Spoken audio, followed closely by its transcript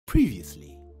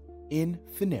Previously in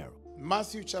Phaneroo.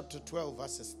 Matthew chapter 12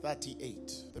 verses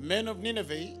 38. The men of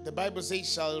Nineveh, the Bible says,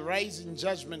 shall rise in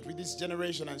judgment with this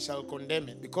generation and shall condemn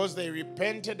it, because they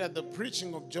repented at the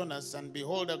preaching of Jonas, and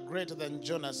behold, a greater than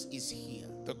Jonas is here.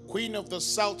 The queen of the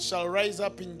south shall rise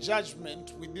up in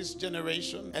judgment with this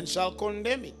generation and shall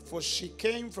condemn it, for she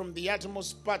came from the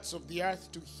uttermost parts of the earth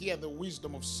to hear the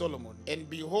wisdom of Solomon, and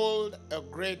behold, a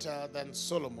greater than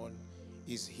Solomon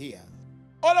is here.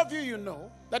 All of you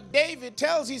know that David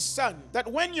tells his son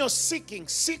that when you're seeking,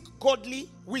 seek godly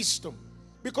wisdom.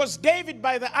 Because David,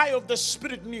 by the eye of the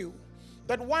Spirit, knew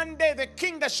that one day the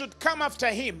king that should come after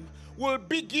him will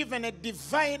be given a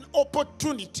divine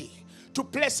opportunity to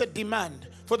place a demand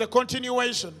for the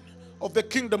continuation of the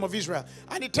kingdom of Israel.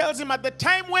 And he tells him, at the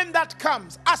time when that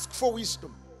comes, ask for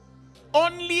wisdom.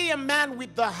 Only a man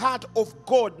with the heart of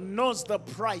God knows the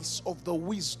price of the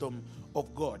wisdom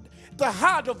of God. The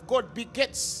heart of God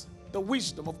begets the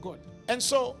wisdom of God. And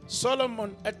so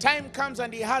Solomon, a time comes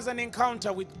and he has an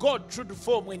encounter with God true to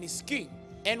form when he's king,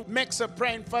 and makes a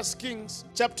prayer in 1 Kings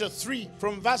chapter 3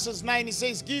 from verses 9. He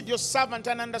says, give your servant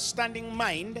an understanding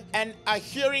mind and a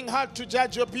hearing heart to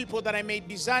judge your people, that I may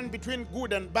discern between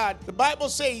good and bad. The Bible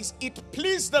says it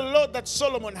pleased the Lord that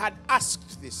Solomon had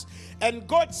asked this. And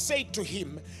God said to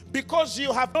him, because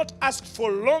you have not asked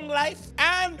for long life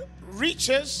and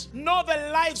riches, nor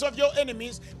the lives of your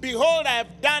enemies, behold, I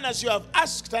have done as you have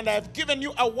asked, and I have given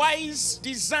you a wise,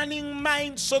 discerning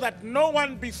mind, so that no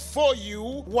one before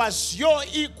you was your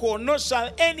equal, nor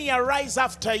shall any arise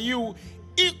after you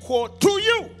equal to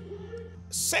you.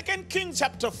 2 Kings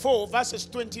chapter 4 verses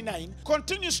 29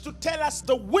 continues to tell us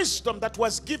the wisdom that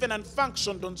was given and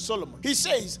functioned on Solomon. He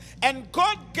says, and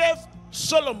God gave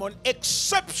Solomon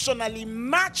exceptionally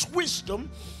much wisdom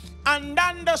and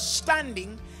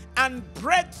understanding and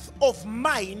breadth of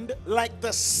mind like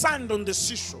the sand on the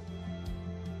seashore.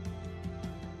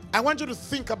 I want you to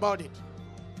think about it.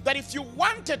 That if you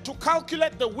wanted to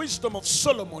calculate the wisdom of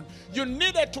Solomon, you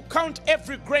needed to count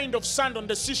every grain of sand on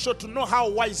the seashore to know how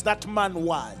wise that man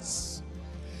was.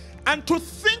 And to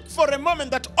think for a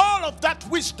moment that all of that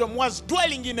wisdom was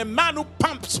dwelling in a man who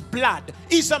pumps blood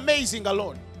is amazing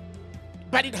alone.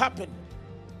 But it happened.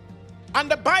 And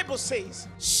the Bible says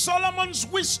Solomon's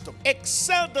wisdom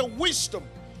excelled the wisdom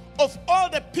of all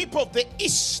the people of the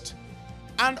east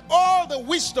and all the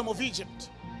wisdom of Egypt.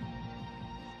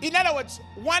 In other words,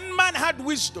 one man had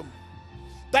wisdom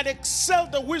that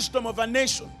excelled the wisdom of a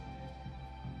nation.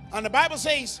 And the Bible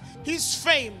says his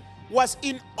fame was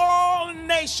in all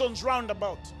nations round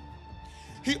about.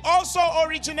 He also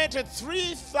originated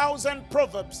 3,000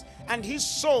 proverbs, and his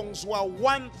songs were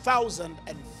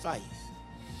 1,005.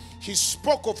 He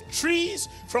spoke of trees,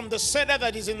 from the cedar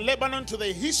that is in Lebanon to the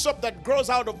hyssop that grows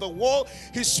out of the wall.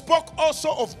 He spoke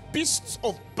also of beasts,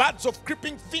 of birds, of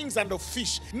creeping things, and of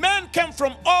fish. Men came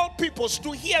from all peoples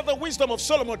to hear the wisdom of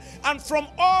Solomon, and from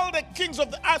all the kings of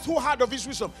the earth who heard of his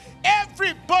wisdom.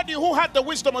 Everybody who had the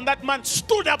wisdom on that man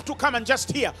stood up to come and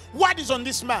just hear what is on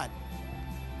this man.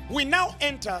 We now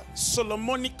enter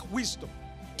Solomonic wisdom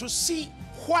to see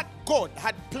what God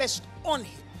had placed on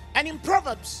him. And in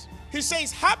Proverbs, he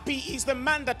says, happy is the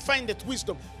man that findeth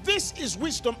wisdom. This is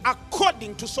wisdom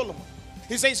according to Solomon.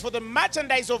 He says, for the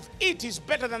merchandise of it is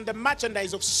better than the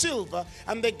merchandise of silver,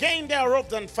 and the gain thereof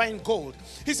than fine gold.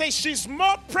 He says, she's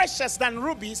more precious than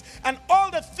rubies, and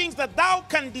all the things that thou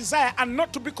can desire are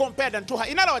not to be compared unto her.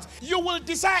 In other words, you will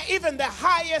desire even the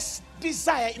highest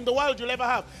desire in the world you'll ever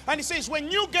have. And he says,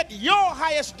 when you get your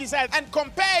highest desire and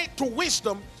compare it to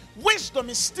wisdom, wisdom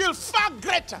is still far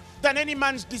greater than any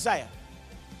man's desire.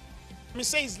 He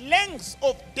says, length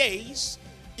of days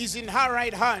is in her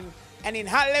right hand, and in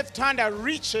her left hand are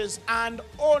riches and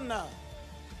honor.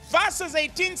 Verses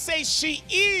 18 says, she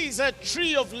is a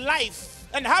tree of life,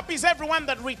 and happy is everyone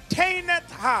that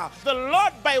retaineth her. The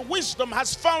Lord by wisdom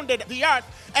has founded the earth,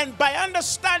 and by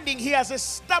understanding he has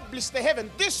established the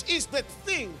heaven. This is the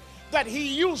thing that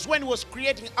he used when he was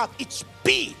creating earth. It's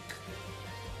big.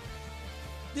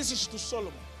 This is to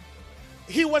Solomon.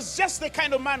 He was just the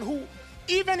kind of man who,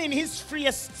 even in his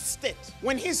freest state,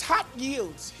 when his heart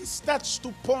yields, he starts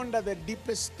to ponder the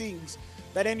deepest things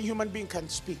that any human being can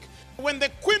speak. When the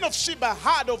Queen of Sheba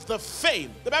heard of the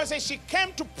fame, the Bible says she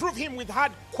came to prove him with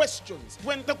hard questions.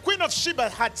 When the Queen of Sheba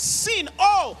had seen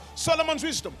all Solomon's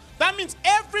wisdom, that means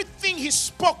everything he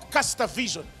spoke cast a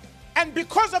vision. And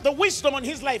because of the wisdom on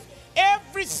his life,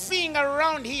 everything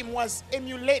around him was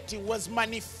emulating, was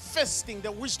manifesting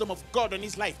the wisdom of God on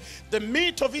his life. The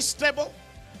meat of his table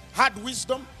had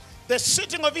wisdom. The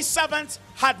sitting of his servants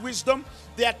had wisdom.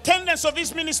 The attendance of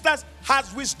his ministers had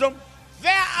wisdom.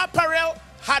 Their apparel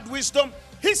had wisdom.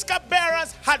 His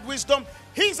cupbearers had wisdom.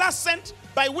 His ascent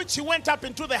by which he went up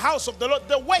into the house of the Lord,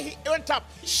 the way he went up,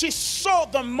 she saw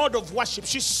the mode of worship.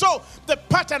 She saw the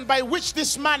pattern by which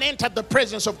this man entered the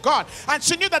presence of God. And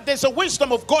she knew that there's a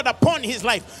wisdom of God upon his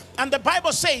life. And the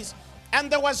Bible says, and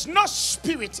there was no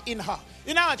spirit in her.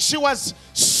 In her, she was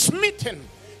smitten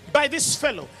by this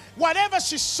fellow. Whatever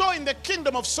she saw in the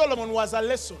kingdom of Solomon was a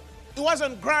lesson. It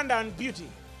wasn't grandeur and beauty.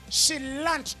 She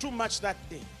learned too much that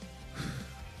day.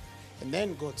 And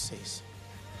then God says,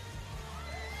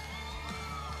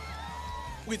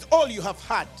 with all you have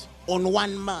had on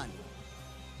one man,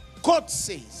 God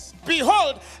says,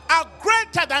 behold, a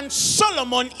greater than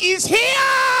Solomon is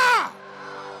here,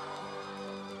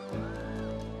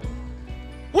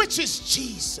 which is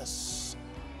Jesus.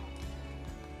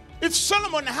 If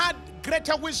Solomon had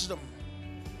greater wisdom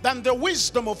than the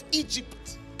wisdom of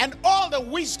Egypt and all the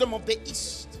wisdom of the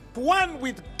East, one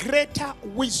with greater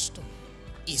wisdom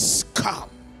is come.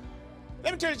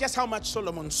 Let me tell you just how much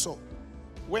Solomon saw.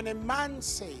 When a man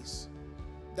says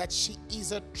that she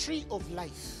is a tree of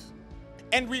life,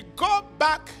 and we go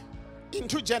back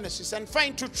into Genesis and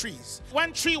find two trees.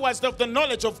 One tree was of the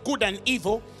knowledge of good and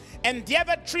evil, and the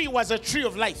other tree was a tree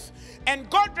of life. And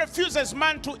God refuses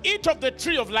man to eat of the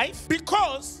tree of life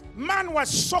because man was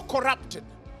so corrupted.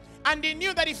 And he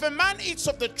knew that if a man eats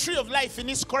of the tree of life in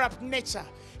his corrupt nature,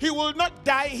 he will not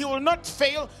die, he will not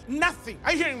fail, nothing.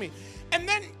 Are you hearing me? And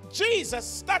then Jesus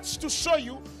starts to show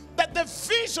you that the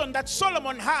vision that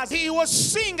Solomon has, he was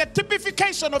seeing a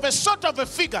typification of a sort of a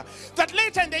figure that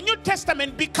later in the New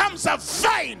Testament becomes a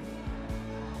vine.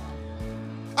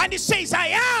 And he says, I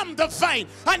am the vine.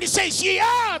 And he says, ye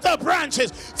are the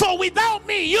branches. For without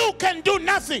me, you can do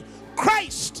nothing.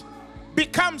 Christ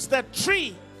becomes the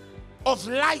tree of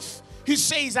life. He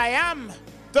says, I am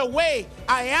the way,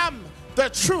 I am the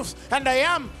truth, and I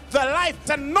am the life.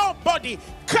 And nobody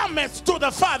cometh to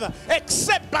the Father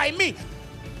except by me.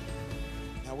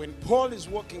 Now, when Paul is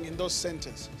walking in those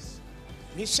sentences,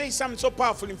 he says something so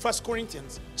powerful in 1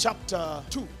 Corinthians chapter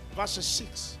 2, verses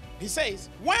 6. He says,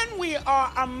 when we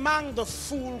are among the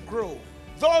full grown,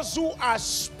 those who are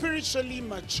spiritually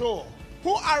mature,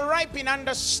 who are ripe in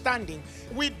understanding,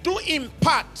 we do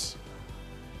impart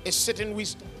a certain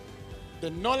wisdom. The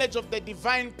knowledge of the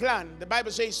divine plan, the Bible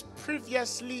says,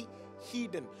 previously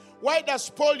hidden. Why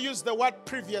does Paul use the word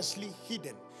previously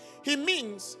hidden? He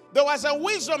means there was a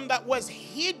wisdom that was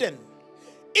hidden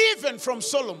even from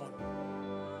Solomon,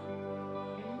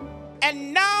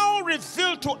 and now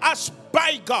revealed to us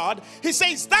by God. He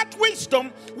says that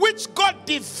wisdom which God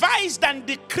devised and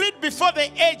decreed before the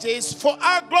ages for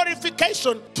our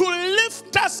glorification, to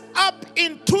lift us up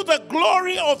into the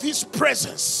glory of his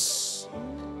presence.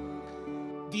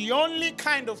 The only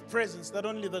kind of presence that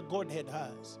only the Godhead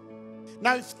has.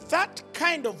 Now, if that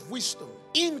kind of wisdom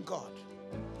in God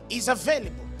is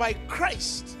available by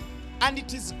Christ, and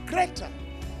it is greater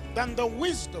than the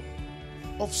wisdom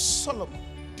of Solomon,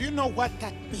 do you know what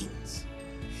that means?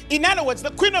 In other words,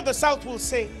 the Queen of the South will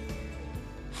say,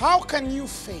 how can you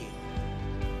fail?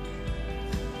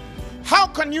 How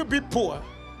can you be poor?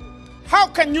 How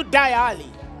can you die early?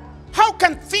 How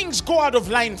can things go out of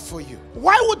line for you?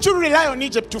 Why would you rely on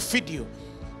Egypt to feed you?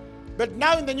 But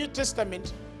now in the New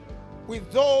Testament,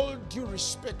 with all due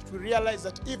respect, we realize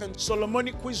that even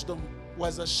Solomonic wisdom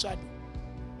was a shadow.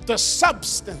 The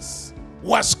substance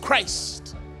was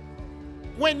Christ.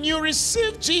 When you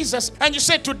receive Jesus and you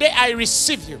say, today I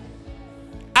receive you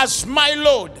as my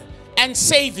Lord and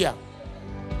Savior.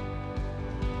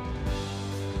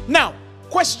 Now,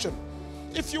 question.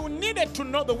 If you needed to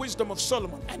know the wisdom of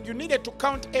Solomon and you needed to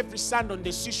count every sand on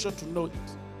the seashore to know it,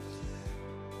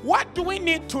 what do we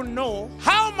need to know?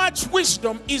 How much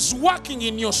wisdom is working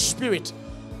in your spirit?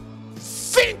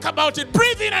 Think about it.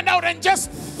 Breathe in and out and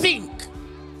just think.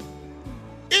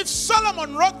 If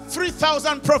Solomon wrote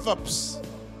 3,000 proverbs,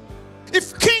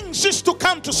 if kings used to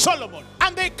come to Solomon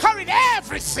and they carried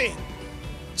everything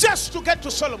just to get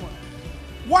to Solomon,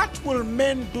 what will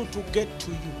men do to get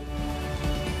to you?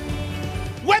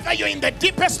 Whether you're in the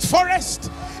deepest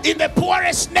forest, in the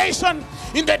poorest nation,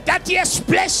 in the dirtiest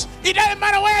place, it doesn't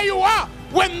matter where you are.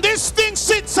 When this thing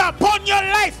sits upon your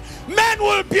life, men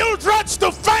will build roads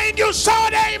to find you.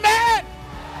 Shout amen.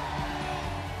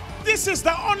 This is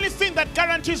the only thing that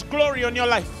guarantees glory on your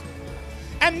life.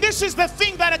 And this is the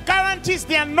thing that guarantees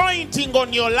the anointing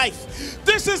on your life.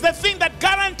 This is the thing that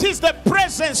guarantees the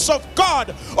presence of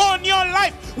God on your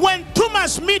life. When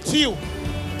tumors meet you,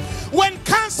 when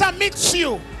cancer meets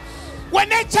you, when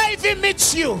HIV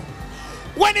meets you,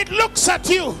 when it looks at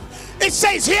you, it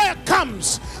says, here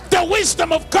comes the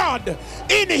wisdom of God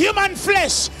in human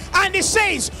flesh. And he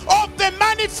says, of the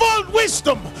manifold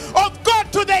wisdom of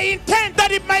God to the intent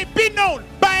that it might be known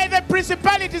by the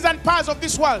principalities and powers of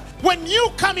this world. When you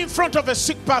come in front of a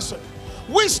sick person,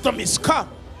 wisdom is come.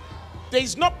 There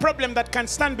is no problem that can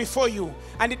stand before you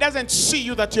and it doesn't see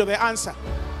you that you're the answer.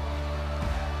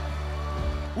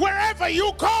 Wherever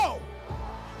you go,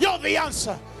 you're the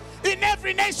answer. In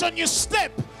every nation you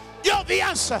step, you're the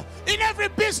answer. In every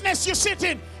business you sit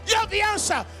in, you're the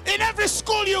answer. In every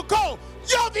school you go,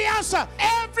 you're the answer.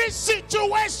 Every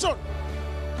situation.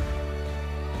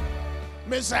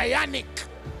 Messianic.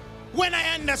 When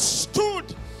I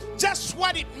understood just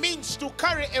what it means to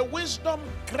carry a wisdom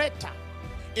greater.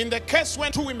 In the case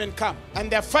when two women come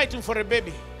and they're fighting for a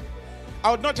baby,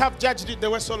 I would not have judged it the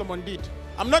way Solomon did.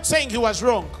 I'm not saying he was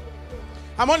wrong.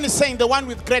 I'm only saying the one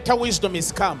with greater wisdom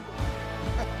is come.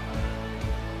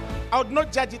 I would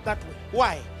not judge it that way.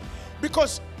 Why?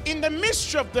 Because in the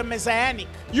mystery of the Messianic,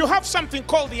 you have something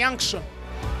called the unction.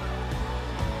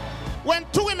 When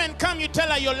two women come, you tell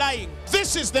her you're lying.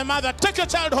 This is the mother. Take your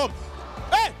child home.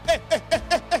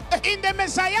 In the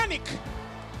Messianic,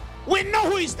 we know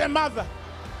who is the mother.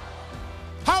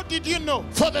 How did you know?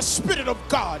 For the Spirit of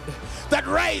God that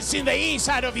rises in the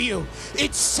inside of you.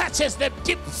 It searches the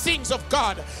deep things of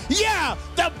God. Yeah,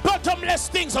 the bottomless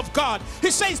things of God.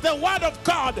 He says the word of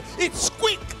God, it's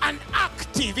quick and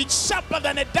active. It's sharper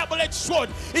than a double-edged sword.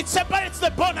 It separates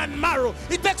the bone and marrow.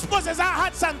 It exposes our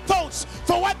hearts and thoughts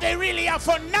for what they really are.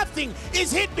 For nothing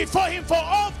is hid before him. For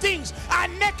all things are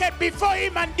naked before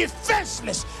him and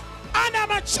defenseless. And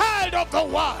I'm a child of the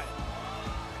word.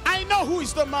 I know who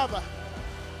is the mother.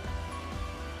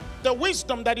 The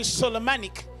wisdom that is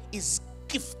Solomonic is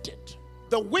gifted.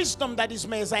 The wisdom that is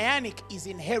Messianic is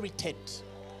inherited.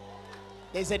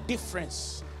 There's a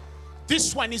difference.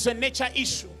 This one is a nature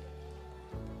issue.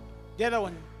 The other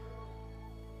one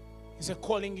is a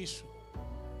calling issue.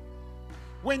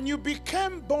 When you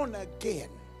became born again,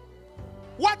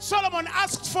 what Solomon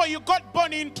asked for, you got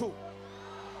born into.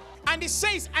 And he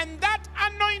says, and that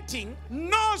anointing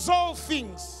knows all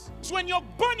things. So when you're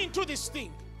born into this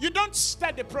thing, you don't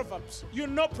study Proverbs. You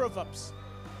know Proverbs.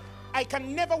 I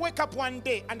can never wake up one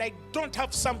day and I don't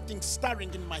have something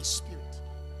stirring in my spirit.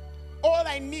 All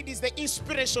I need is the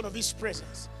inspiration of his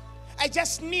presence. I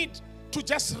just need to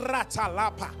just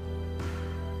ratalapa.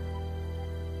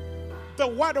 The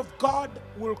word of God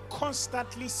will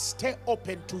constantly stay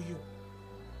open to you.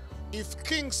 If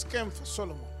kings came for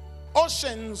Solomon,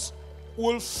 oceans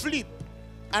will flip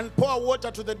and pour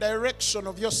water to the direction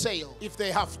of your sail if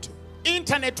they have to.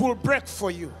 Internet will break for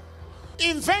you.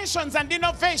 Inventions and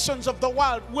innovations of the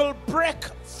world will break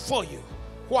for you.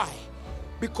 Why?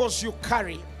 Because you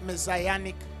carry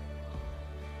Messianic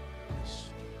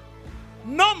wisdom.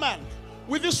 No man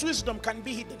with this wisdom can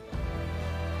be hidden.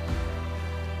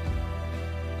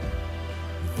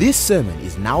 This sermon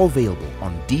is now available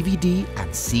on DVD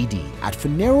and CD at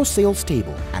Phaneroo Sales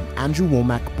Table and Andrew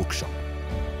Womack Bookshop.